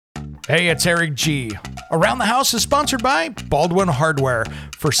Hey, it's Eric G. Around the House is sponsored by Baldwin Hardware.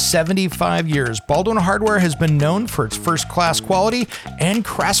 For 75 years, Baldwin Hardware has been known for its first-class quality and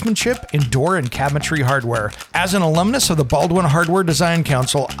craftsmanship in door and cabinetry hardware. As an alumnus of the Baldwin Hardware Design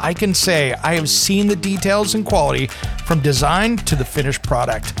Council, I can say I have seen the details and quality from design to the finished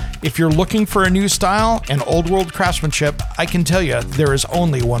product. If you're looking for a new style and old-world craftsmanship, I can tell you there is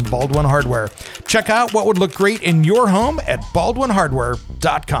only one Baldwin Hardware. Check out what would look great in your home at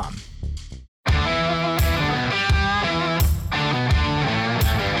baldwinhardware.com.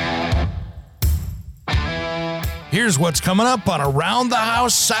 Here's what's coming up on Around the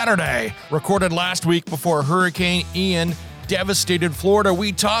House Saturday. Recorded last week before Hurricane Ian devastated Florida,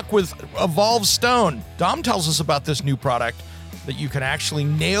 we talk with Evolve Stone. Dom tells us about this new product that you can actually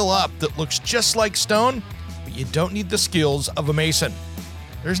nail up that looks just like stone, but you don't need the skills of a mason.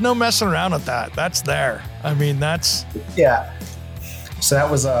 There's no messing around with that. That's there. I mean, that's... Yeah. So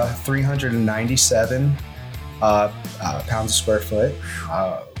that was 397 pounds a square foot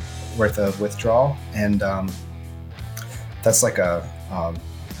worth of withdrawal. And that's like a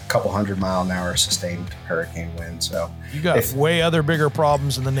couple 100-mile-an-hour sustained hurricane wind. So you got way other bigger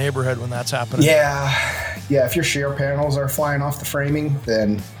problems in the neighborhood when that's happening. Yeah. If your shear panels are flying off the framing,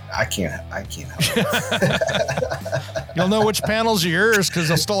 then I can't help it. You'll know which panels are yours because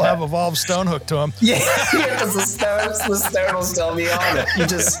they'll still have Evolve Stone hooked to them. Yeah, because the stone will still be on it. You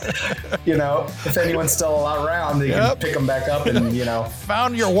just, if anyone's still around, you can pick them back up and,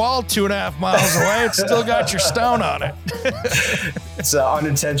 Found your wall 2.5 miles away. It's still got your stone on it. It's an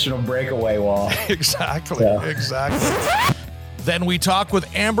unintentional breakaway wall. Exactly. Then we talk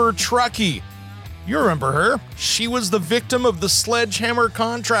with Amber Truckee. You remember her. She was the victim of the sledgehammer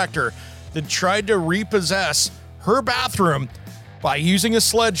contractor that tried to repossess her bathroom by using a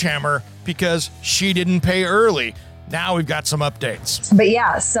sledgehammer because she didn't pay early. Now we've got some updates. But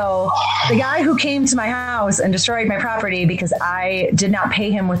yeah, so the guy who came to my house and destroyed my property because I did not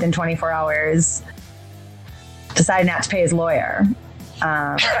pay him within 24 hours decided not to pay his lawyer.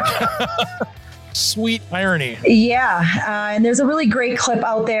 Sweet irony. Yeah, and there's a really great clip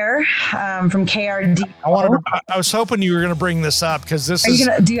out there from KRD. I was hoping you were going to bring this up because this is...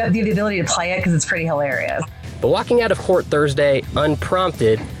 Do you have the ability to play it? Because it's pretty hilarious. But walking out of court Thursday,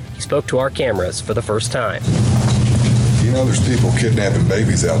 unprompted, he spoke to our cameras for the first time. There's people kidnapping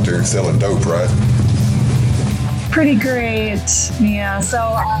babies out there and selling dope, right? Pretty great. Yeah,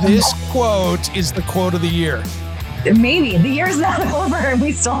 so... This quote is the quote of the year. Maybe. The year's not over and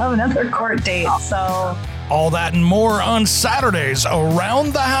we still have another court date, so... All that and more on Saturdays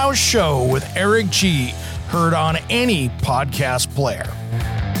Around the House Show with Eric G. Heard on any podcast player.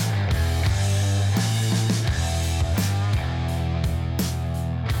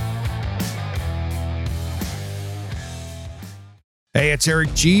 Hey, it's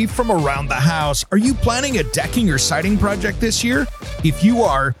Eric G. from Around the House. Are you planning a decking or siding project this year? If you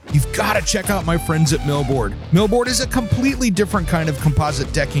are, you've got to check out my friends at Millboard. Millboard is a completely different kind of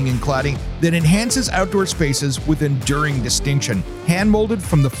composite decking and cladding that enhances outdoor spaces with enduring distinction. Hand-molded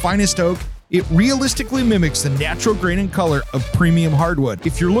from the finest oak, it realistically mimics the natural grain and color of premium hardwood.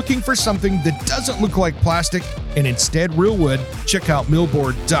 If you're looking for something that doesn't look like plastic and instead real wood, check out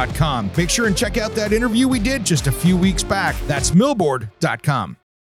millboard.com. Make sure and check out that interview we did just a few weeks back. That's millboard.com.